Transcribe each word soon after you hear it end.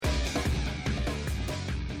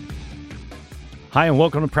Hi, and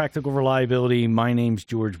welcome to Practical Reliability. My name's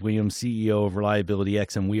George Williams, CEO of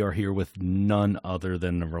ReliabilityX, and we are here with none other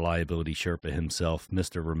than the Reliability Sherpa himself,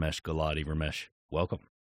 Mr. Ramesh Gulati. Ramesh, welcome.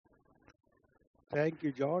 Thank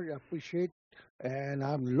you, George. I appreciate it. And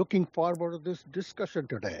I'm looking forward to this discussion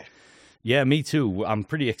today. Yeah, me too. I'm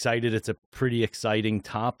pretty excited. It's a pretty exciting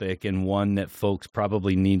topic and one that folks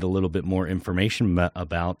probably need a little bit more information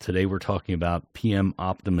about. Today we're talking about PM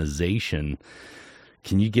optimization.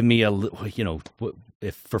 Can you give me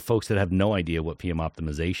if for folks that have no idea what PM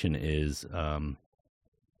optimization is,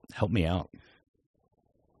 help me out.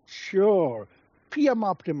 Sure. PM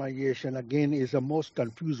optimization, again, is the most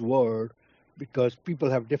confused word because people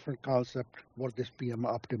have different concept what this PM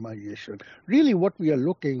optimization. Really what we are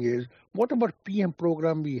looking is, what about PM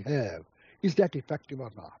program we have? Is that effective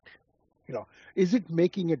or not? Is it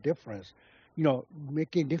making a difference?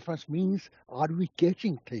 Making difference means, are we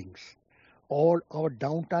catching things? Or our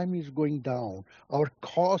downtime is going down, our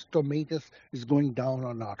cost of maintenance is going down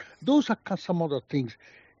or not. Those are some of the things.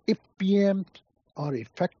 If PMs are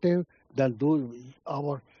effective, then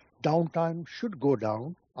our downtime should go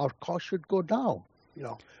down, our cost should go down,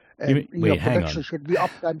 and production should be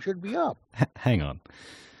up, time should be up. Hang on.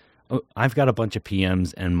 I've got a bunch of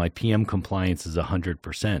PMs and my PM compliance is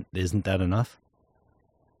 100%. Isn't that enough?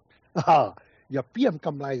 Your PM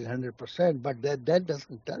compliance is 100%, but that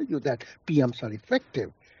doesn't tell you that PMs are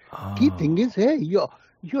effective. Key thing is, hey, your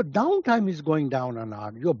downtime is going down or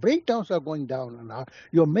not, your breakdowns are going down or not,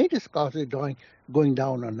 your maintenance costs are going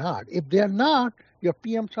down or not. If they're not, your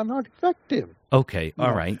PMs are not effective. Okay,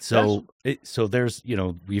 all right. So there's,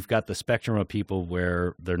 we've got the spectrum of people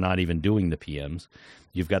where they're not even doing the PMs.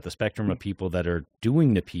 You've got the spectrum of people that are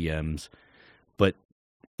doing the PMs, but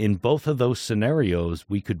in both of those scenarios,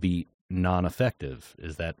 we could be non-effective.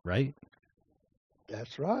 Is that right?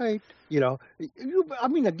 That's right.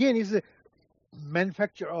 Again, is the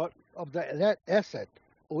manufacturer of that asset,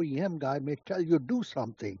 OEM guy may tell you do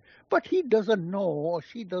something, but he doesn't know or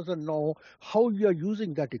she doesn't know how you're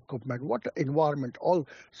using that equipment, what environment, all.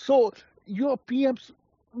 So your PMs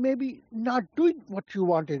maybe not doing what you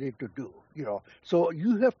wanted it to do, So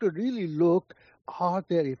you have to really look, are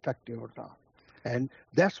they effective or not? And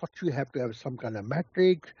that's what you have to have, some kind of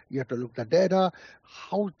metric. You have to look at the data,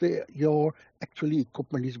 how your actually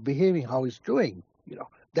equipment is behaving, how it's doing.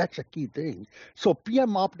 That's a key thing. So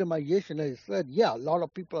PM optimization, as I said, a lot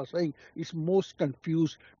of people are saying it's most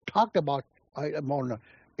confused, talked about on the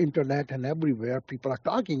internet and everywhere. People are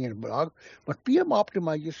talking in blog, but PM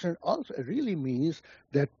optimization also really means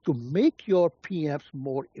that to make your PMs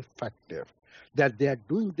more effective, that they're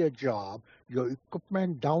doing their job, your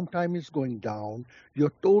equipment downtime is going down,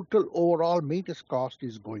 your total overall maintenance cost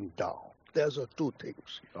is going down. Those are two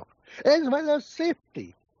things, as well as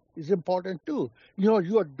safety is important too. You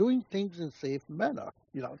are doing things in safe manner.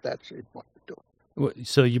 That's important too.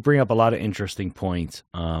 So you bring up a lot of interesting points,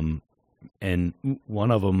 and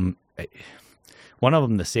one of them,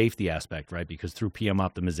 the safety aspect, right? Because through PM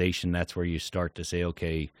optimization, that's where you start to say,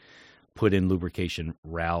 okay, put in lubrication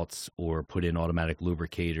routes or put in automatic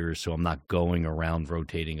lubricators, so I'm not going around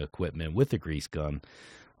rotating equipment with a grease gun.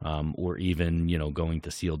 Or even, going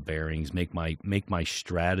to sealed bearings, make my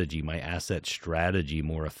strategy, my asset strategy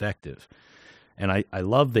more effective. And I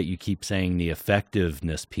love that you keep saying the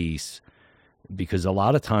effectiveness piece, because a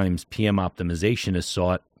lot of times PM optimization is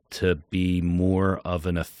sought to be more of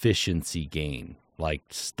an efficiency gain, like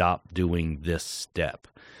stop doing this step.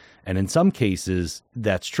 And in some cases,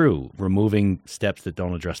 that's true, removing steps that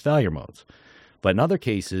don't address failure modes. But in other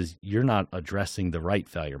cases, you're not addressing the right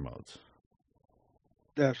failure modes.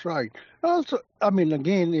 That's right. Also,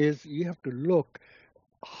 again, is you have to look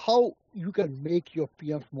how you can make your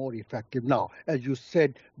PMs more effective. Now, as you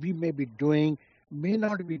said, we may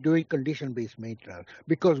not be doing condition-based maintenance,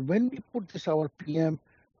 because when we put our PM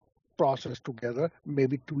process together,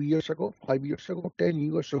 maybe 2 years ago, 5 years ago, 10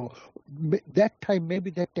 years ago, that time maybe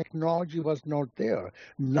that technology was not there.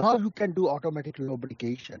 Now you can do automatic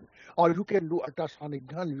lubrication, or you can do ultrasonic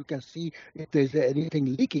gun. You can see if there's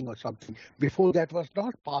anything leaking or something. Before that was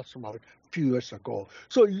not possible a few years ago.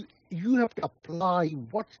 So you have to apply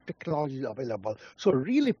what technology is available. So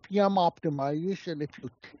really PM optimization, if you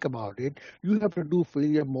think about it, you have to do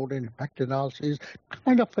failure mode and effect analysis,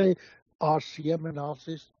 kind of a RCM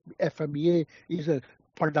analysis. FMEA is a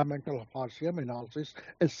fundamental of RCM analysis,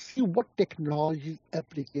 and see what technology is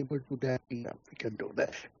applicable to that PM. We can do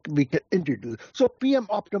that. We can introduce. So PM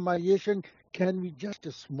optimization can be just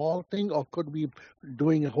a small thing, or could be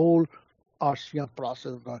doing a whole RCM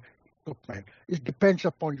process or equipment. It depends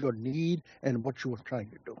upon your need and what you are trying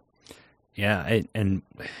to do. Yeah, and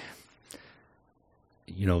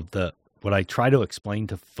the what I try to explain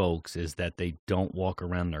to folks is that they don't walk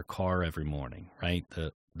around their car every morning, right?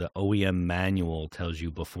 The OEM manual tells you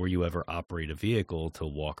before you ever operate a vehicle to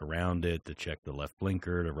walk around it, to check the left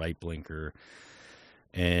blinker, the right blinker,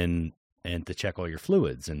 and to check all your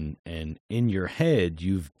fluids. And in your head,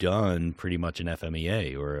 you've done pretty much an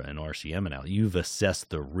FMEA or an RCM analysis. You've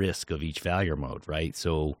assessed the risk of each failure mode, right?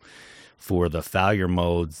 So for the failure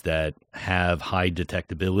modes that have high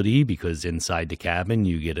detectability because inside the cabin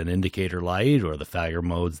you get an indicator light, or the failure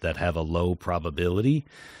modes that have a low probability,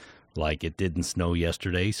 like it didn't snow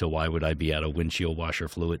yesterday, so why would I be out of windshield washer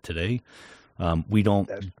fluid today? We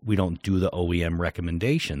don't do the OEM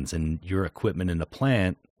recommendations, and your equipment in the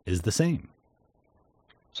plant is the same.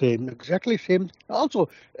 Same, exactly same. Also,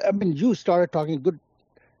 I mean, you started talking good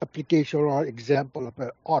application or example of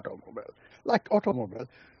an automobile. Like automobile,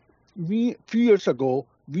 a few years ago,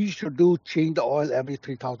 we should change the oil every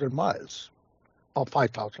 3,000 miles or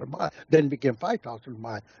 5,000 miles. Then became 5,000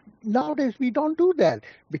 miles. Nowadays, we don't do that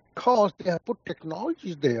because they have put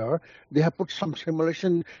technologies there. They have put some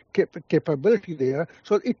simulation capability there.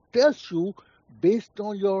 So it tells you based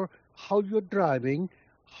on how you're driving,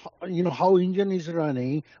 how engine is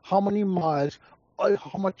running, how many miles,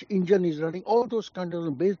 how much engine is running, all those kind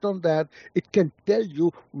of, based on that, it can tell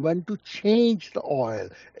you when to change the oil.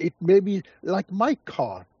 It may be like my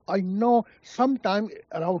car. I know sometime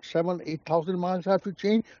around 8,000 miles I have to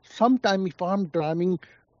change. Sometime if I'm driving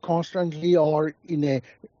constantly or in a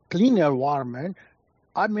clean environment,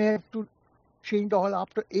 I may have to change the oil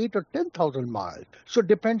after 8 or 10,000 miles. So it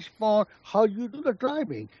depends on how you do the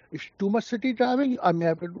driving. If too much city driving, I may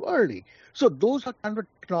have to do early. So those are kind of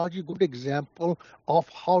technology, good example of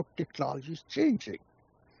how technology is changing.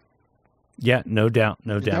 Yeah, no doubt.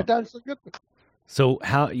 That answers your question. So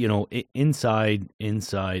how, inside,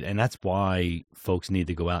 and that's why folks need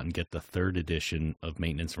to go out and get the 3rd edition of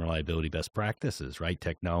Maintenance and Reliability Best Practices, right?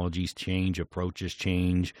 Technologies change, approaches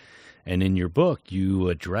change. And in your book, you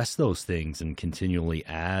address those things and continually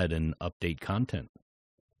add and update content.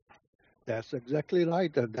 That's exactly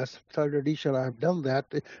right. That's 3rd edition. I've done that.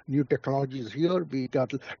 New technologies here. We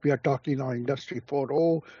are talking on Industry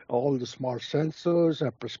 4.0, all the smart sensors,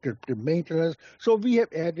 prescriptive maintenance. So I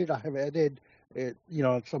have added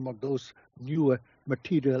some of those new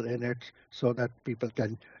material in it so that people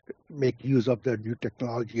can make use of the new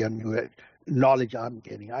technology and new knowledge I'm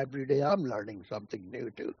getting. Every day I'm learning something new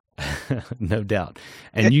too. No doubt.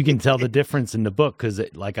 And you can tell the difference in the book because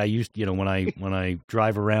like I used, when I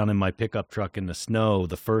drive around in my pickup truck in the snow,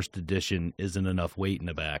 the 1st edition isn't enough weight in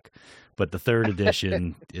the back, but the 3rd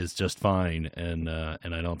edition is just fine. And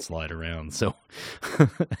I don't slide around. So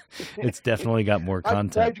it's definitely got more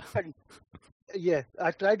content. Yeah,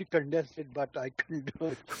 I tried to condense it, but I couldn't do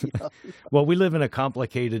it. Well, we live in a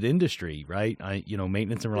complicated industry, right?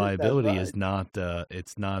 Maintenance and reliability is not,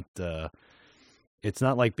 it's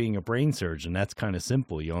not like being a brain surgeon. That's kind of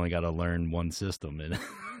simple. You only got to learn one system, and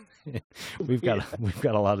we've got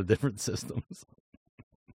a lot of different systems.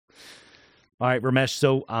 All right, Ramesh.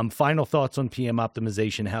 So, final thoughts on PM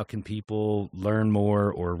optimization. How can people learn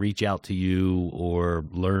more, or reach out to you, or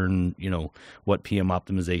learn, what PM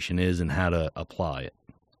optimization is and how to apply it?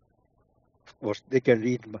 Of course, they can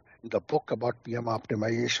read the book about PM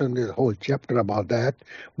optimization. There's a whole chapter about that.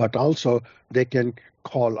 But also, they can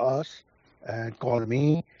call us and call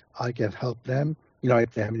me. I can help them,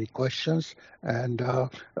 if they have any questions. And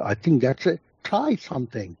I think that's it. Try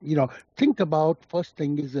something, think about, first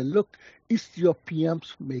thing is look, is your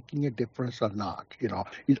PMs making a difference or not?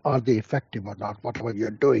 Are they effective or not? Whatever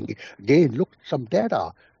you're doing. Again, look at some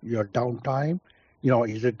data, your downtime,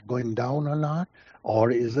 is it going down or not?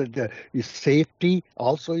 Or is safety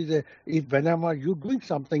also whenever you're doing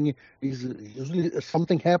something, is usually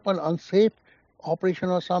something happen unsafe operation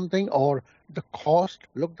or something, or the cost,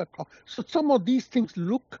 look the cost. So some of these things,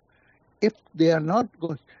 look, if they are not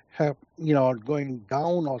going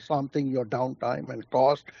down or something, your downtime and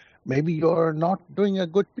cost, maybe you're not doing a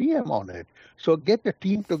good PM on it. So get a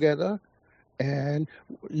team together and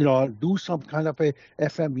do some kind of a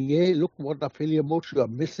FMEA, look what the failure modes you are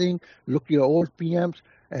missing, look your old PMs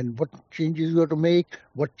and what changes you have to make,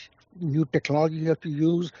 what new technology you have to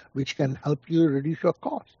use, which can help you reduce your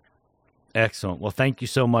cost. Excellent. Well, thank you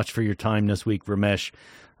so much for your time this week, Ramesh.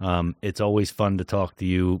 It's always fun to talk to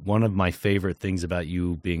you. One of my favorite things about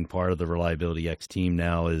you being part of the Reliability X team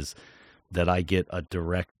now is that I get a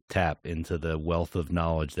direct tap into the wealth of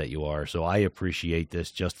knowledge that you are. So I appreciate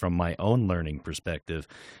this just from my own learning perspective,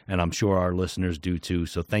 and I'm sure our listeners do too.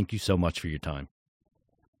 So thank you so much for your time.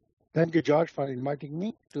 Thank you, George, for inviting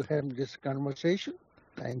me to have this conversation.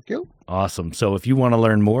 Thank you. Awesome. So if you want to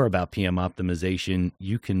learn more about PM optimization,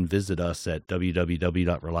 you can visit us at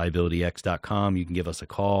www.reliabilityx.com. You can give us a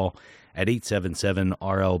call at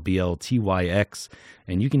 877-RLBLTYX,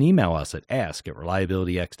 and you can email us at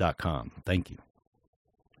ask@reliabilityx.com. Thank you.